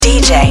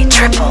DJ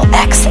Triple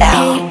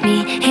XL.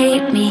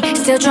 Hate me,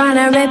 still trying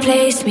to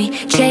replace me.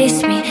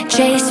 Chase me,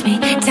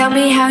 tell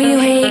me how you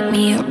hate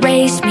me.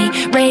 Erase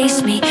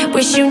me,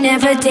 wish you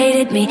never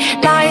dated me.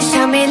 Lies,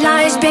 tell me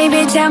lies,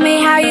 baby, tell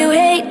me how you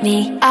hate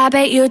me. I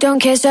bet you don't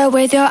kiss her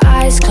with your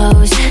eyes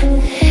closed.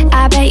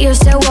 I bet you're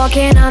still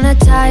walking on a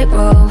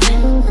tightrope.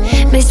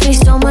 Miss me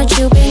so much,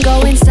 you've been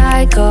going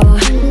psycho.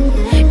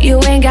 You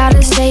ain't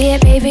gotta say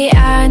it, baby,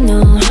 I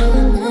know.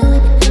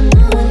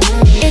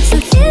 It's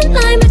a thin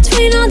line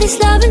between all this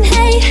love and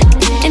hate.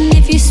 And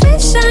if you switch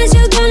sides,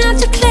 you're gonna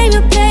have to claim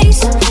your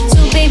place.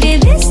 So baby,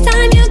 this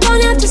time you're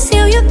gonna have to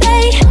seal your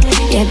fate.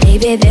 Yeah,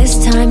 baby,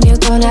 this time you're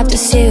gonna have to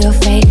seal your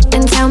fate.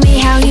 And tell me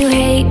how you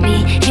hate me.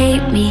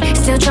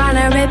 Still trying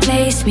to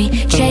replace me.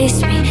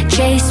 Chase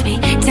me,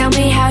 tell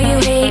me how you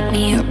hate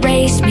me.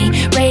 Erase me,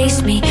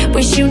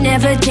 wish you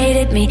never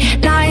dated me.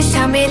 Lies,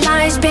 tell me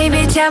lies,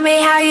 baby, tell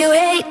me how you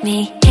hate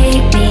me.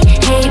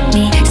 Hate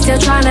me, still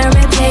trying to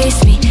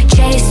replace me.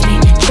 Chase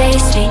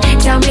me,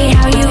 tell me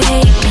how you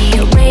hate me.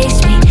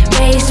 Erase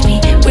me,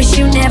 wish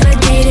you never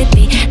dated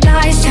me.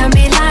 Lies, tell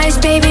me lies,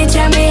 baby,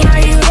 tell me how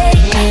you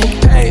hate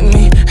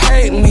me.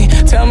 Hate me,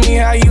 tell me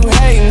how you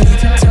hate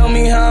me. Tell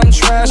me how I'm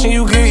trash and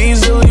you could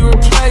easily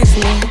replace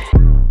me.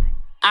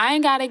 I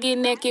ain't gotta get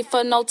naked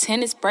for no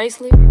tennis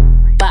bracelet,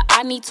 but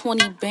I need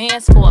 20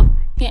 bands for a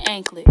f***ing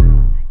anklet.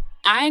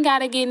 I ain't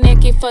gotta get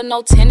naked for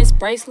no tennis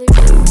bracelet.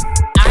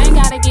 I ain't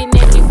gotta get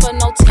naked for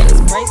no tennis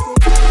bracelet.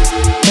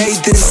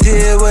 Made this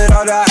here with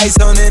all the ice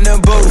on in the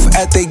booth.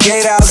 At the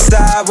gate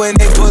outside, when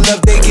they pull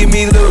up, they give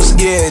me loose.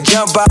 Yeah,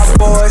 jump out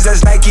boys,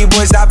 that's Nike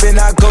boys hopping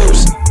our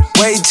goose.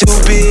 Way too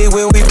big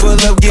when we pull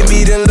up, give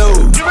me the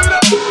loot.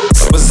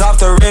 Was off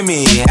the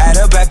Remy, had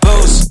a back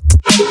boost.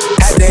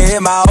 Had to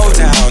hit my old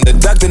town to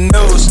duck the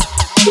news.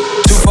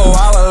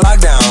 24-hour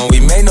lockdown, we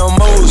made no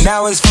moves.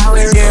 Now it's 4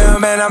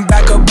 a.m. and I'm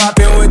back up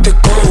popping with the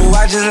crew.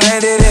 I just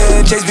landed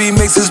in, Chase B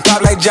mixes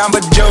pop like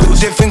Jamba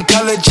Joe's. Different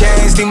color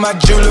chains, think my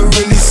jeweler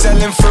really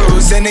selling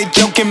fruits. And they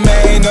joking,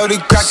 man, know the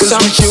crackers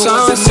wish you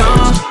was a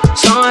news.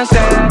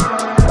 Sunset.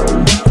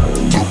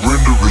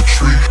 Surrender,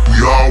 retreat,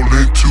 we all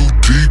in too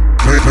deep.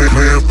 Playing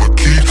for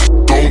keeps,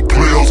 don't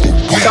play us for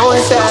weeks.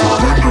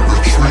 Surrender,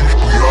 retreat,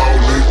 we all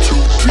in too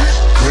deep.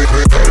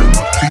 Playing for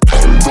keeps,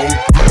 don't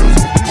play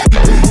us for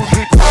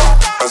weeks.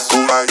 That's who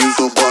I used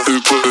to bust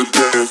it to the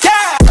dance. Yeah!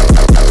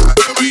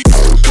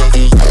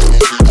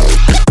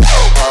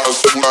 That's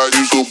who I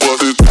used to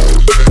bust it to the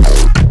dance.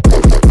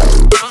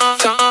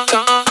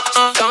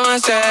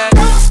 Sunset.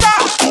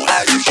 That's who I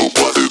used to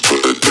bust it to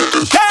the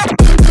dance.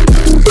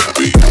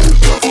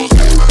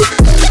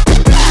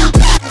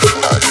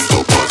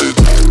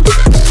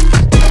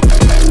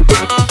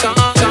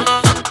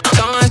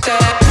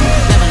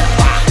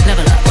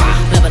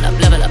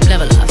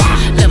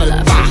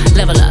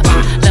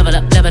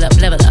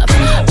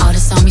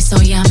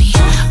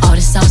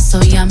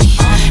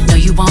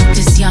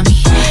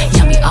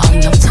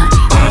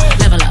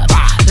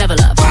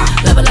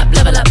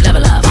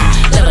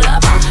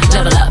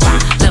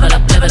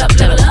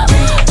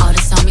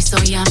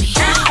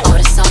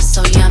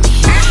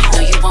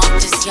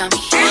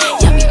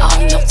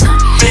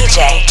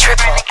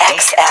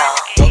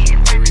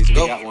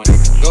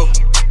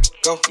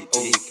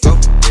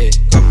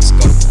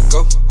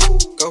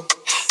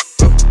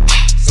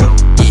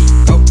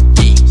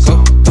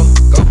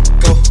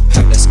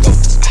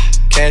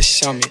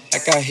 Cash on me,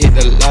 like I hit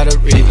the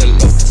lottery, the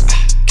low.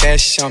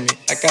 Cash on me,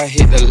 like I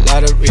hit the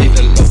lottery,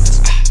 the low.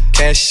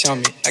 Cash on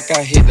me, like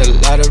I hit the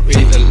lottery,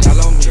 the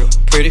low.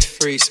 Pretty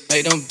freaks,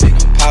 make them big,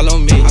 pile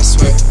on me, I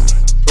swear.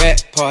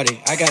 Rat party,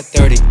 I got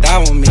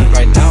 30,000 on me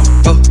right now.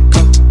 Go,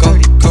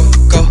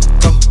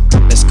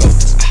 let's go.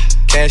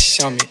 Cash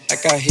on me,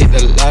 like I hit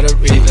the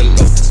lottery, the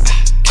low.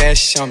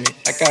 Cash on me,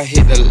 like I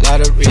hit the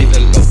lottery, the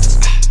low.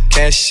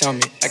 Cash on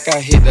me, like I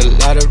hit the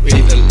lottery,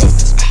 the low.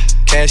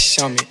 Cash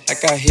on me,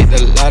 like I hit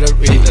the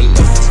lottery, the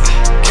low.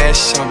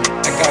 Cash on me,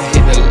 like I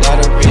hit the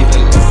lottery, the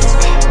low.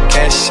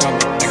 Cash on me,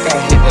 like I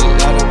hit the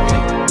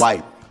lottery.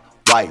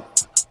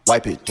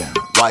 Wipe it down.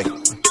 Wipe it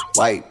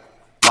down.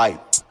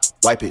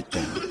 Wipe it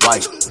down.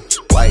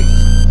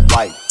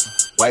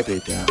 Wipe it down. Wipe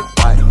it down.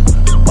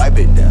 Wipe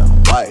it down.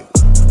 Wipe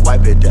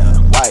it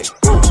down.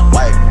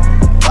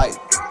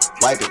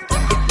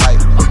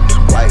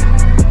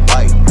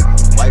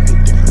 Wipe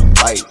it down.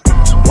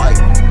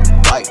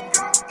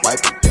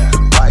 Wipe it down.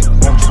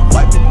 Won't you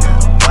wipe it down?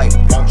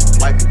 Won't you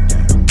wipe it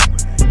down?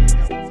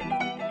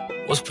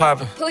 What's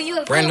poppin'?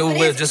 Brand new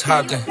whip, just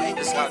hopped in.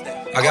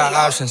 I got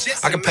options,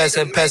 I can pass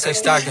that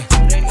stocking.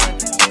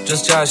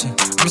 Just joshing,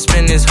 I'm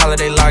spending this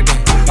holiday locked in.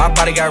 My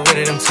body got rid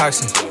of them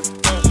toxins.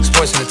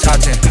 Sports in the top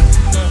 10.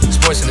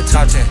 Sports in the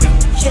top 10.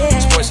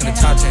 Sports in the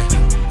top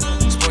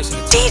 10. Sports in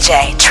the top 10.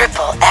 DJ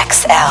Triple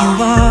XL.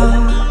 You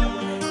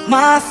are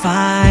my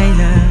fire,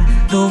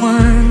 the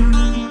one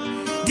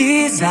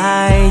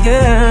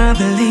desire,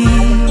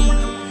 believe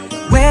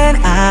when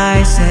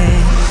I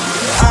say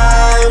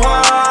I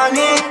want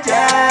it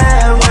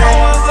that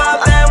way.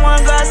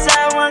 One go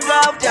outside, one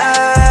go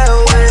that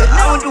way.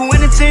 I would do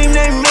anything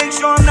they make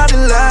sure I'm not the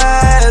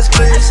last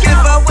place. If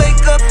I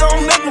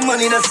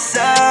money, that's a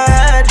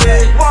side,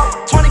 yeah.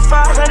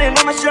 2,500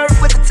 on my shirt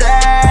with the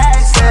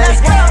tags.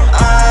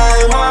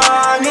 I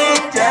want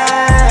it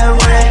that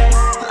way.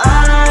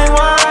 I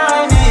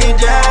want it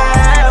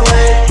that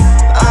way.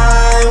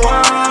 I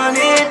want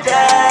it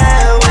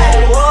that way.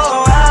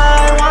 Whoa,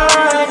 I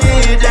want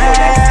it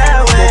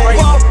that way.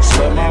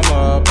 But mama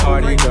a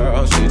party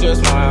girl, she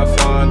just wanna have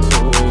fun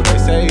too. They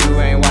say you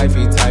ain't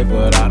wifey type,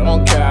 but I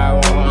don't care, I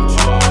want you.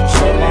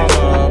 But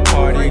mama a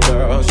party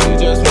girl, she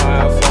just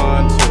wanna have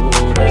fun too.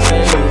 They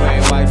say you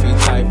ain't wifey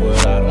type,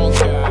 but I don't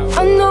care.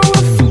 I know I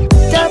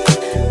fucked up,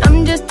 I'm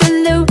just a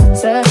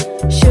loser.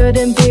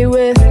 Shouldn't be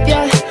with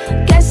ya.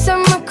 Guess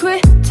I'm a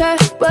quitter,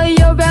 but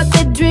you're out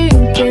there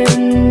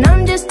drinking.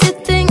 I'm just here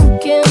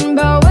thinking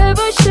about where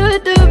I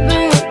should have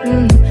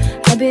been.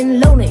 I've been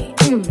lonely,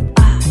 yeah.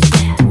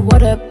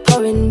 Water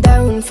pouring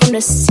down from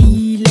the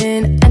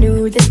ceiling. I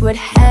knew this would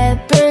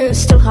happen,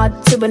 still hard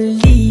to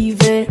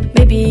believe it.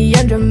 Maybe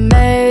I'm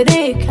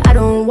dramatic, I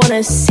don't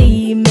wanna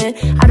see me,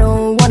 I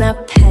don't wanna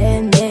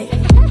panic.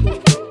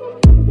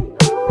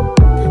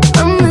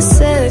 I'm a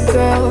sad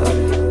girl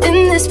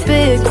in this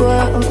big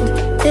world,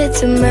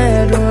 it's a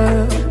mad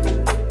world.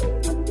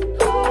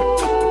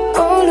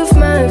 All of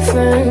my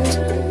friends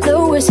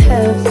know it's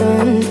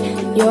heaven,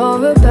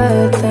 you're a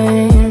bad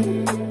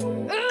thing.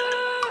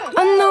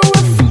 I know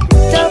I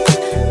fucked up,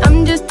 I'm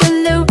just a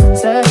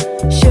loser.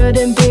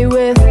 Shouldn't be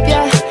with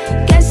ya.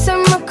 Guess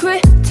I'm a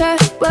quitter,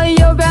 but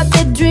you're out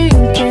there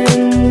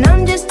drinking.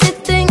 I'm just here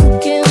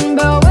thinking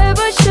about where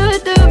I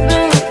should have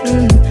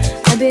been.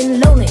 I've been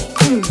lonely.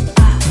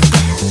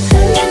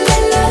 La la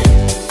la,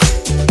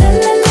 la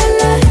la la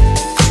la,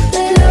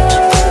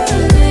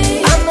 lonely.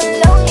 I'm a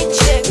lonely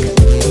chick.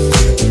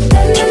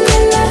 La la la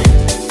la,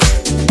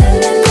 la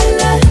la la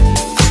la,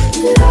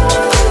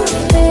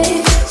 lonely.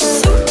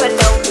 Super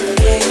lonely.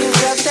 Yeah, you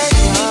got that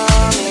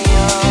yummy,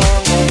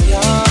 yummy,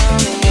 yummy,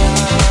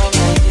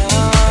 yummy,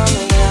 yummy,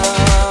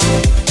 yummy.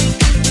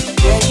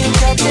 Yeah, you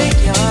got that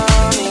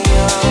yummy,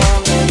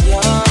 yummy,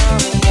 yummy,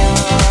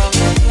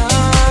 yummy,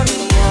 yummy,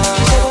 yummy.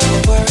 Say the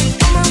word,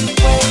 I'm on the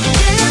way.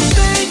 Yeah,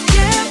 babe,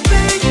 yeah,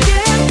 babe,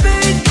 yeah,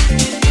 babe.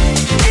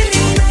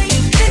 Any night,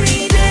 any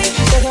day.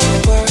 Say the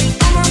word,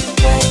 I'm on the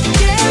way.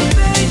 Yeah,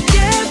 babe,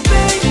 yeah,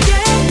 babe,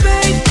 yeah,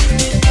 babe.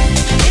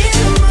 In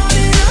the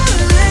morning or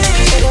late.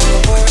 Say the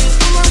word,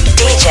 I'm on the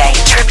way. DJ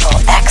Triple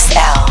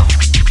XL.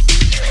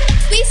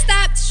 We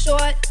stopped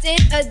short,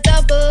 did a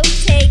double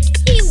take.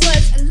 He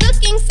was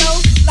looking so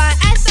fly,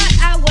 I thought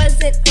I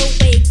wasn't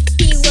awake.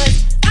 He was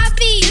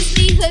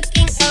obviously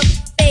hooking up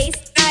bass,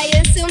 I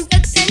assumed,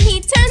 but then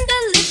he turned the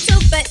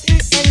little button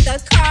and the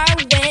car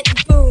went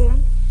boom.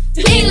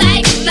 We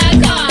like the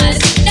cars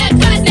that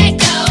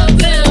go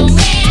boom.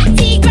 We're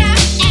T-Grab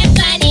and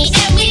funny,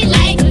 and we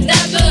like the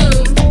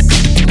boom.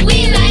 We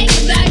like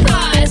the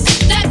cars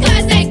that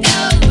go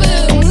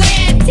boom.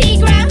 We're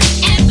T-Grab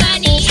and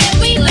funny, and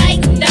we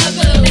like the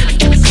boom.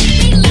 We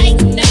like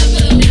the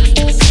boom.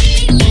 We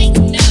like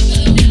the boom. We like the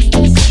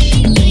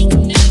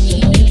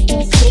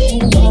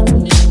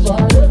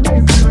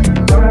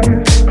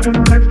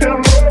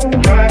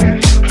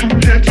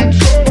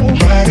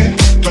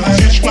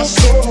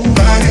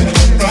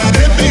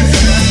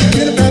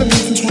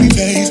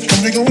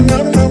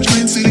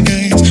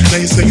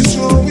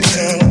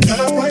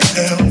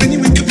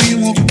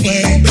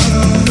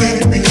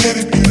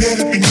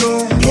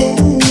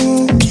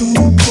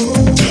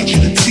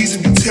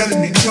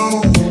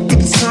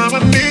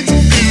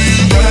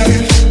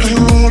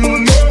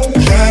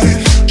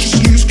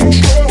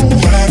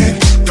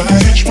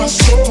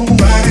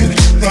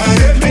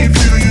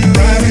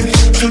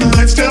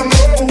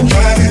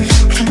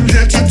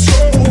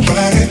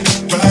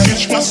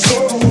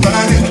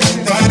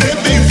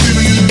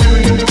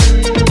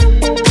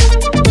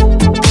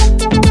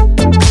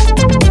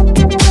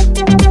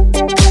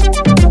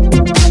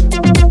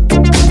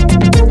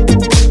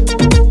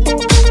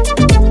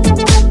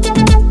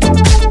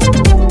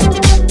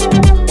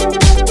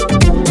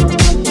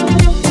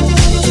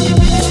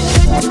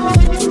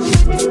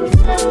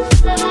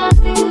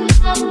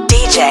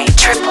DJ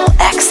Triple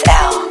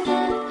XL.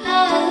 I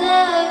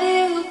love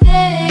you,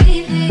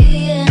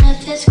 baby, and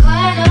if it's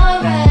quite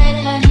alright,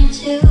 I need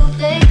you,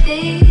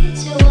 baby,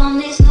 to on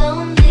these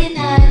lonely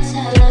nights. I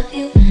love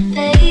you,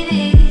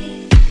 baby.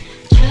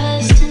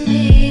 Trust in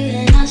me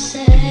when I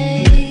say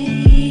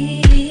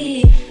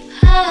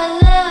I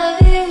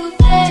love you,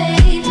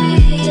 baby,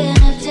 and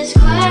if it's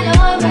quite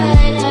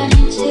alright, I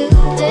need you,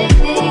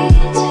 baby,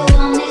 to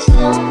on these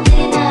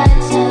lonely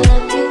nights. I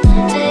love you,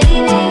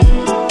 baby.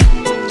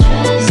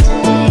 Trust in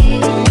me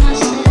when I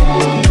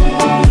say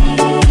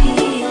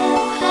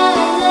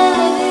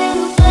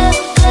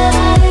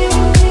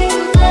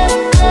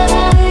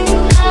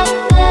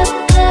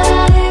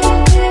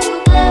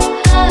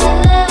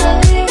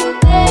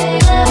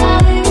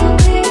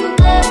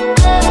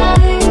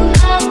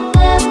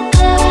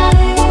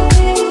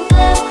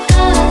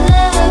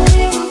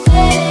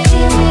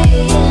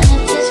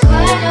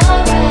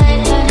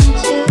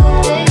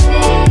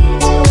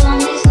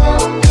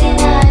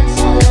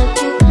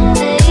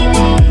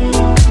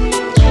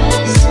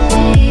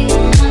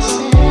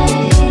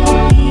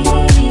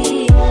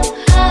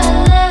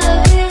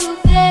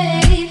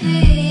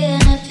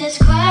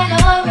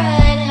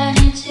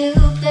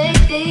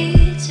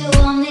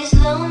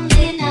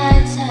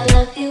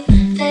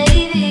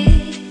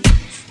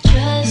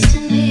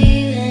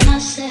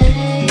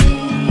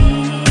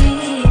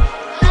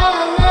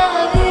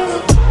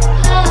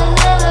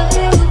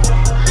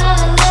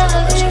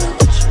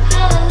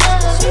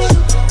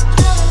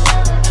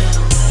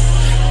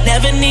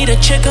need a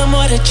chick, I'm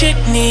what a chick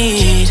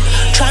need.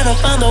 Tryna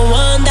find the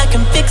one that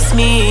can fix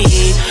me.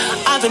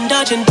 I've been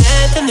dodging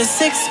death in the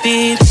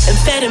 6-speed.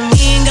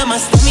 Amphetamine got my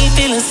stomach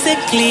feeling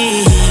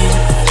sickly.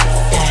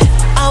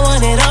 I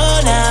want it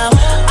all now.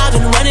 I've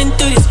been running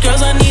through these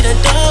girls, I need a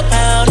dog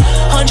pound.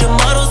 100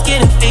 models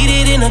getting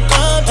faded in a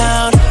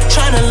compound.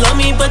 Tryna love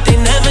me, but they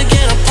never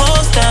get a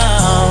pulse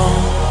down.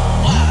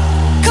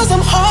 Cause I'm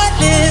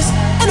heartless,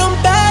 and I'm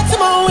back to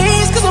my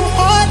ways, cause I'm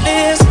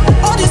heartless.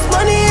 All this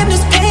money and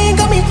this pain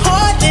got me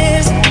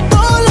heartless.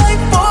 For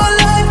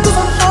life, cause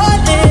I'm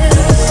heartless.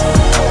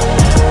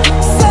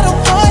 Said I'm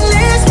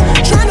heartless,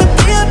 tryna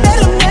be a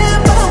better man,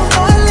 but I'm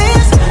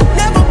heartless.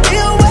 Never be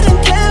a wedding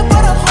plan,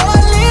 but I'm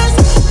heartless.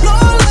 No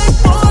life,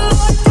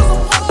 cause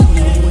I'm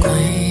heartless.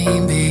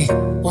 Queen bee,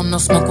 wanna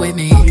smoke with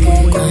me?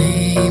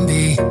 Queen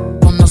bee,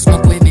 wanna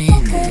smoke with me?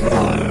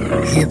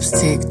 Hips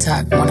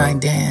tick-tock when I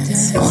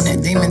dance. On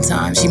that demon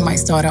time, she might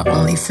start her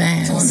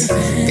OnlyFans.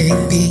 Big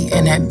B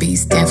and that B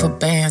stand for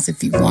bands.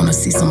 If you wanna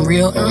see some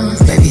real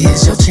baby,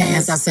 here's your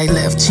chance. I say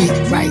left cheek,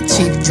 right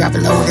cheek, drop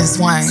it low and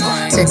swing.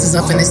 Texas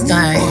up in this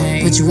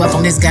thing, put you up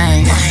on this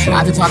game.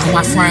 I be parking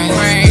my frame,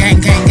 gang,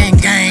 gang, gang,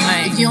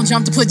 gang. If you don't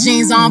jump to put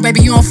jeans on,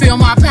 baby, you don't feel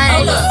my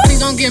pain. Please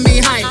don't give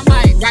me hype,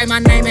 write my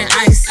name in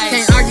ice.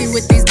 Can't argue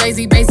with these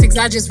lazy basics,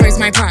 I just raise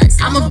my price.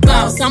 I'm a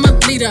boss, I'm a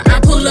leader,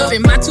 I pull up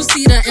in my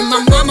two-seater, and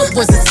my mama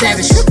was a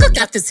savage.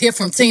 Got this here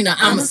from Tina,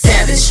 I'm a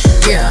savage,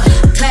 yeah.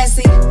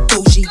 Classy,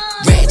 bougie,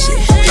 ratchet,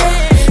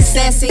 yeah.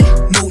 Sassy,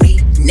 moody,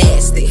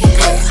 nasty,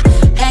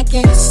 yeah.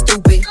 Hacking,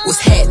 stupid, what's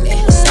happening?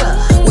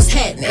 What's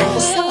happening?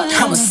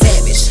 I'm a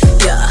savage,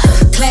 yeah.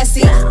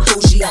 Classy,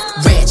 bougie,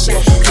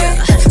 ratchet,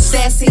 yeah.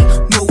 Sassy,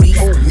 moody,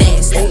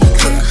 nasty,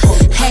 yeah.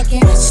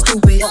 Hacking,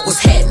 stupid, what's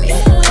happening?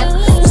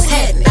 What's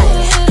happening?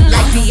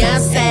 Like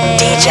Beyonce.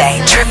 DJ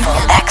Triple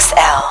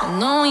XL.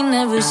 No, we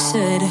never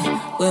said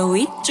where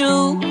we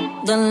drew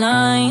the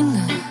line,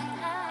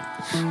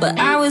 but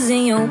I was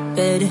in your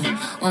bed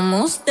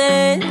almost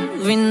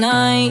every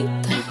night.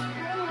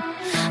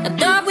 I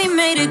thought we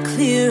made it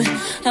clear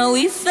how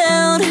we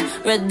felt,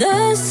 read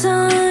the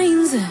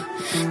signs,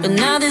 but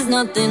now there's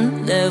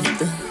nothing left,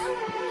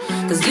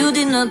 cause you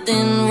did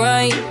nothing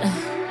right.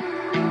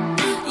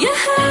 You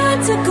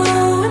had to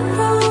go and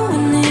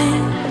ruin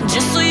it,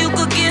 just so you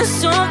could get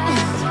something.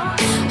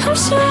 I'm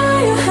sure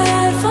you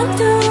had fun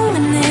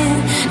doing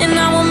it, and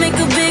I won't make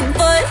a big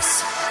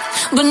fuss,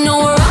 but no,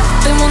 we're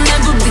up and we'll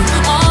never be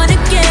on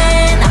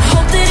again. I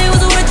hope that it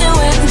was worth it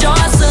when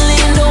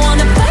Jocelyn don't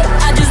wanna fight,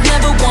 I just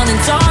never wanna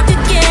talk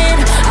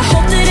again. I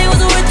hope that it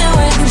was worth it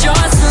when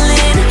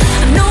Jocelyn.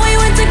 I know we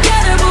went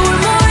together, but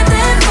we're more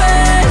than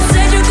friends.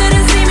 Said you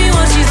couldn't see me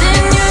while she's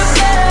in your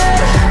bed,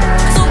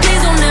 so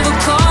please don't ever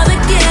call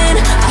again.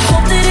 I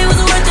hope that it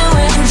was worth it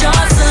when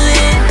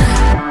Jocelyn.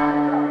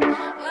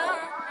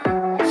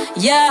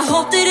 Yeah, I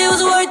hope that it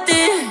was worth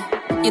it.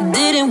 You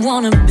didn't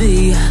wanna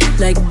be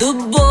like the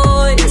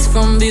boys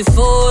from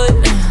before,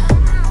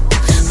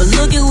 but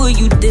look at what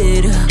you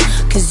did,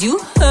 cause you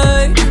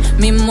hurt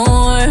me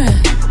more.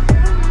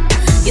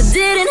 You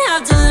didn't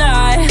have to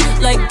lie,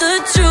 like the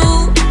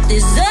truth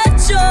is a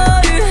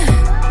chore.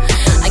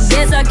 I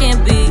guess I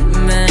can't be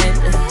mad,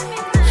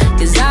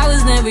 cause I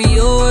was never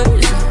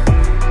yours.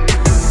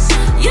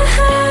 You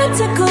had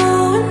to go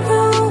and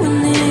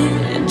ruin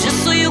it, just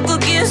so you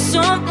could get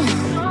something.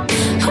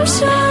 I'm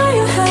sure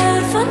you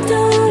had fun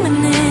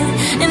doing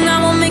it, and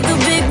I won't make a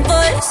big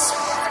fuss,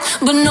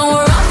 but no,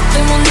 we're up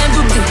and we'll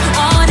never be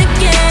on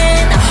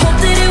again. I hope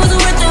that it was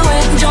worth it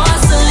when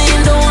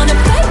Jocelyn don't wanna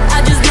fight, I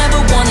just never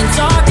wanna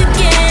talk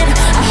again.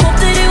 I hope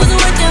that it was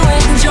worth it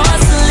when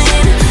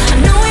Jocelyn. I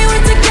know we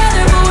were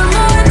together, but we're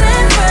more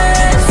than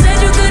friends. Said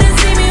you couldn't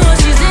see me while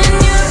she's in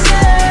your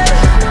bed,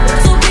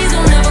 so please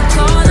don't ever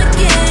call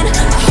again.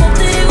 I hope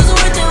that it was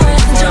worth it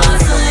when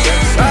Jocelyn.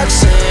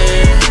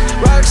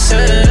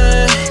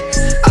 Roxanne,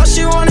 all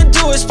she wanna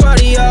do is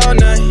party all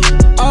night,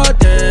 all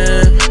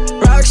day.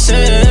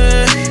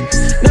 Roxanne,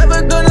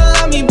 never gonna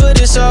love me, but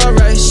it's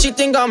alright. She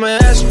think I'm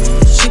an ass,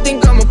 she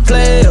think I'm a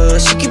player.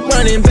 She keep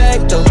running back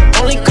though,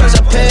 only cause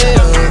I pay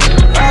her.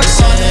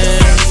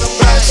 Roxanne,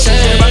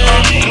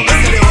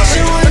 she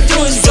wanna do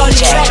is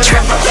DJ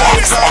Triple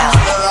XL.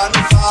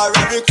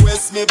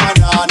 Request me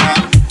banana,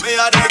 me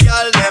a the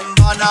girl them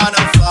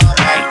banana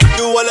farmer.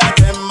 Do all of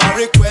them a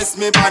request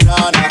me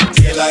banana.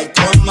 Daylight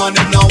come and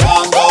them no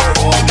want go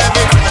home.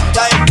 Every one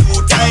time,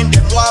 2 times,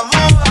 them want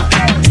more.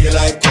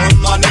 Daylight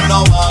come and them no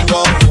want go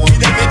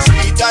home. Every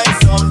 3 times,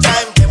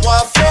 sometimes them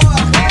want 4.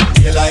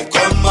 Daylight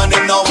come and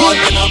them no want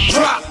me no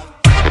drop.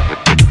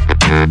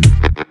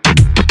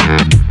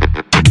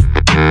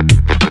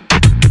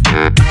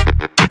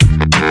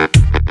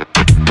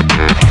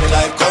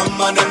 Daylight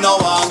come and them no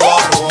want go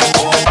home.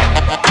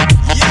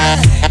 Yeah.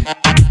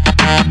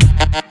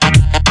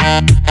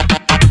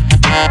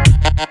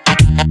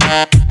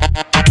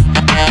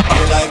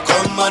 Daylight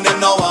come and them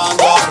no want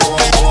go home.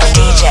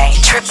 DJ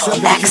Triple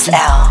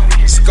XL.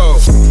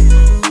 Scope.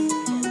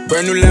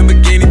 Brand new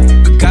Lamborghini,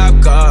 a cop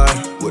car.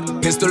 With a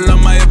pistol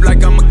on my hip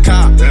like I'm a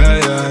cop.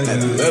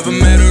 Have you ever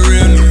met a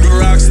real nigga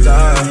rock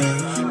star?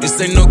 This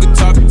ain't no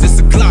guitar, but this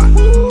a Glock.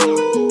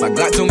 My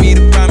Glock told me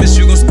to promise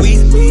you gon'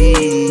 squeeze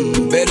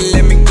me. Better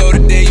let me go the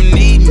day you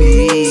need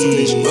me. So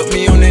bitch, put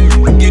me on that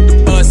get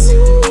the bus.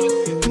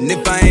 And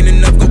if I ain't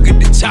enough, go get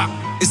the chop.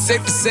 It's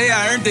safe to say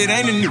I earned it,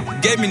 ain't a new,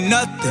 gave me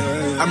nothing.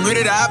 I'm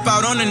ready to hop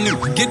out on the new,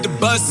 get the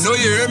bus. Know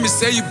you heard me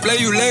say you play,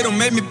 you late, don't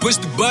make me push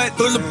the butt.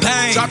 Full of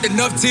pain, dropped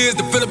enough tears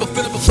to fill up a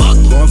fuck.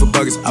 Going for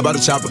buckets, I bought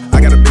a chopper.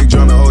 I got a big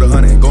drum and hold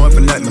 100. Going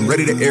for nothing, I'm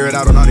ready to air it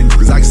out on all these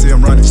niggas. I can see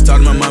I'm running. She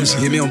talked to my mom, she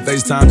hit me on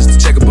FaceTime just to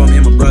check up on me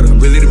and my brother. I'm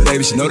really the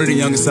baby, she know that the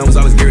youngest son was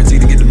always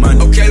guaranteed to get the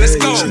money. Okay, let's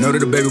go. She know that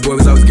the baby boy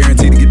was always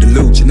guaranteed to get the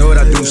loot. She know what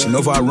I do, she know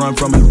if I run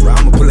from it,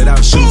 I'ma pull it out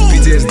and shoot.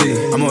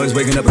 PTSD, I'm always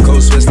waking up in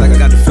cold sweats like I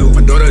got the flu.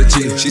 My daughter a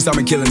G, she saw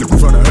me killing it in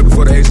front of her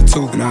before the age of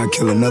 2. And I'd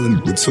kill another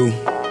nigga too.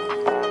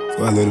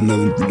 So I let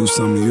another nigga do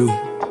something to you.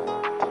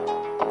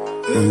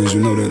 Long as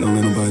you know that, don't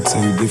let nobody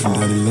tell you different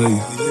that they love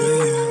you.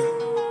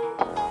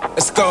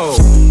 Let's go.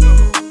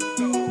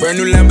 Brand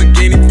new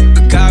Lamborghini,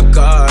 a cop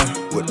car.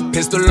 With a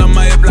pistol on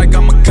my hip like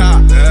I'm a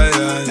cop.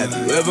 Have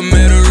you ever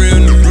met a real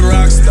nigga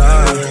rock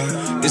star?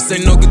 This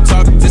ain't no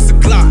guitar, but this a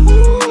Glock.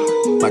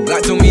 My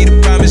Glock told me to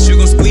promise you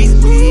gon' squeeze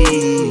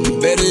me.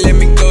 Better let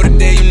me go the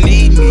day you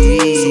need me.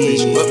 So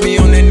bitch, put me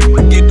on that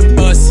nigga, get the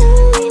bus.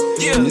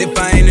 And if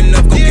I ain't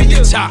enough, go get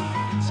the chop.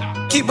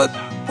 Keep a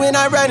when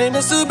I ride in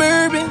the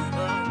Suburban.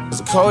 Cause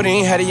the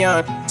codeine had a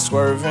young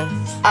swerving.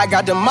 I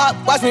got the mop,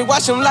 watch me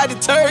wash them like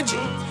detergent.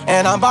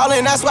 And I'm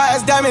ballin', that's why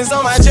it's diamonds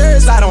on my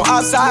jersey. Slide on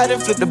outside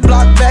and flip the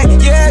block back,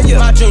 yeah, yeah.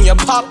 My junior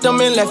popped them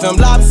and left them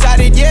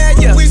lopsided, yeah,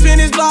 yeah. We spin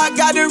his block,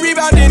 got the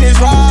rebound in his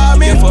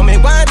robbing. For me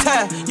one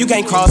time, you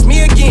can't cross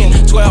me again.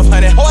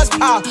 1200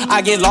 horsepower,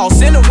 I get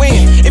lost in the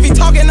wind. If he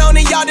talking on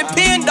it, y'all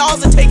depend,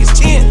 dolls will take his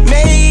chin.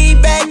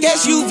 Maybach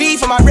SUV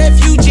for my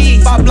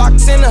refugees. 5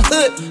 blocks in the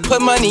hood,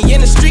 put money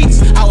in the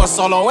streets. I was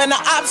solo when the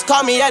ops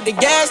called me at the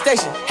gas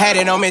station. Had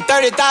it on me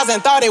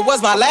 30,000, thought it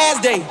was my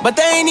last day. But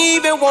they ain't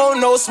even want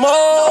no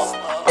smoke.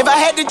 If I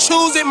had to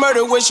choose it,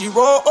 murder would she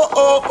roll?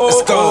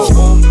 Let's go.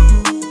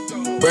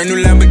 Brand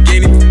new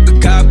Lamborghini,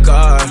 a cop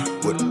car.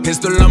 With a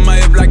pistol on my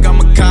hip like I'm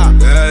a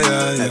cop.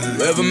 Have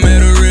you ever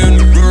met a real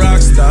nigga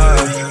rock star?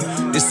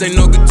 This ain't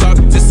no guitar,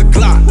 but this a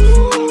Glock.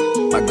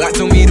 My Glock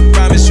told me to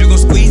promise you gon'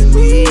 squeeze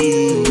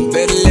me.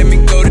 Better let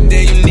me go the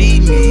day you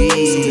need me.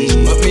 So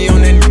bitch, put me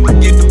on that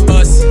nigga, get the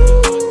bus.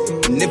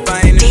 And if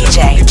I ain't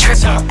DJ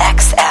Triple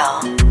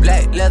XL.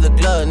 Black leather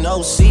glove,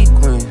 no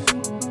sequins.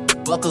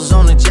 Buckles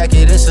on the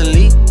jacket, it's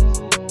elite.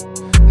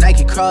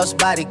 Nike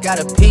crossbody got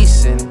a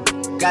piece in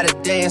it. Gotta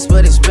dance,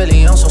 but it's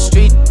really on some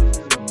street.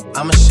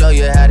 I'ma show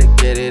you how to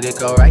get it. It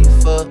go right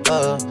foot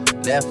up,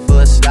 left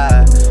foot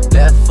slide.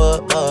 Left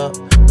foot up,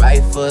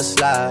 right foot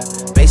slide.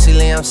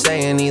 Basically, I'm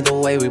saying either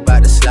way, we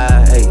bout to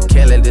slide. Hey,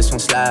 can't let this one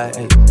slide.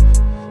 Hey,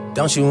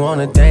 don't you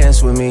wanna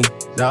dance with me?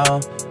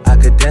 No, I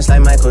could dance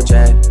like Michael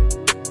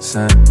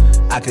Jackson.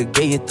 I could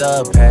get you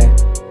the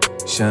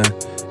passion.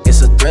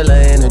 It's a thriller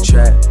in the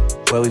trap.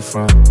 Where we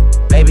from?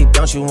 Baby,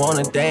 don't you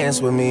wanna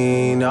dance with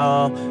me?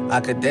 No,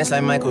 I could dance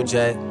like Michael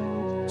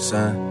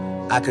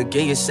Jackson. I could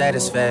give you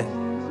satisfaction.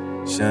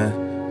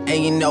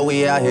 And you know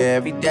we out here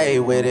every day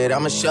with it.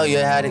 I'ma show you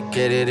how to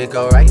get it. It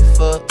go right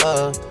foot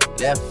up,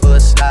 left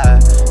foot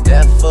slide.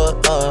 Left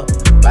foot up,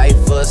 right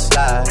foot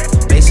slide.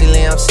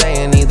 Basically, I'm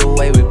saying either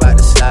way we bout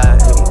to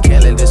slide. Hey,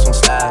 can't let this one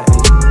slide.